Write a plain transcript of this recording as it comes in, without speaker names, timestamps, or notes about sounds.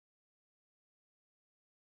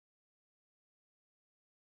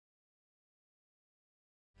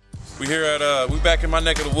We here at we back in my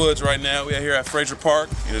neck of the woods right now. We are here at Frazier Park.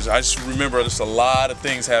 I just remember there's a lot of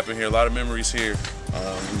things happen here, a lot of memories here.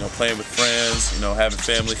 You know, playing with friends, you know, having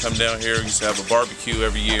family come down here. We used to have a barbecue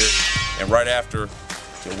every year, and right after,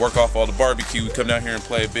 to work off all the barbecue, we come down here and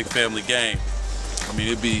play a big family game. I mean,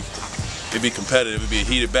 it'd be competitive. It'd be a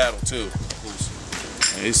heated battle too.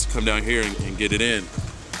 And they used to come down here and get it in.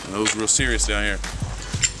 You know, it was real serious down here.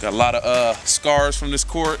 Got a lot of scars from this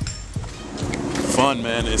court. Fun,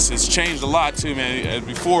 man. It's changed a lot too, man.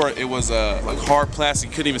 Before it was like hard plastic.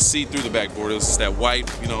 You couldn't even see through the backboard. It was just that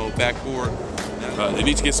white, you know, backboard. They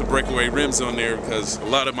need to get some breakaway rims on there because a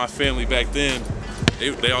lot of my family back then,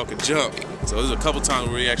 they all could jump. So there's a couple times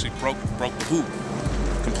where we actually broke the hoop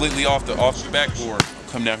completely off the backboard.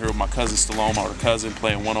 Come down here with my cousin Stallone, my older cousin,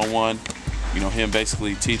 playing one-on-one. You know, him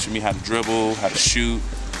basically teaching me how to dribble, how to shoot,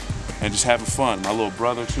 and just having fun. My little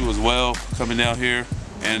brother too as well, coming down here.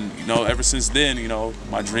 And you know, ever since then, you know,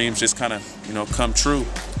 my dreams just kind of, you know, come true.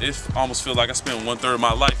 It almost feels like I spent 1/3 of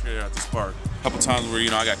my life here at this park. A couple times where,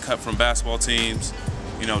 you know, I got cut from basketball teams.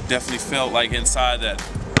 You know, definitely felt like inside that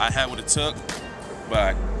I had what it took,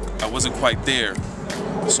 but I wasn't quite there.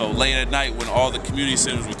 So late at night when all the community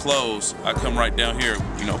centers were closed, I come right down here,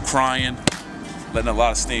 you know, crying, letting a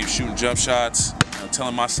lot of steam, shooting jump shots, you know,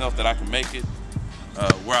 telling myself that I can make it.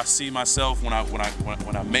 Where I see myself when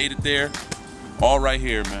I made it there, all right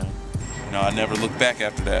here, man. You know, I never looked back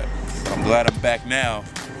after that. But I'm glad I'm back now.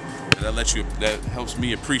 That helps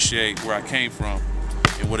me appreciate where I came from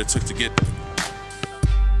and what it took to get there.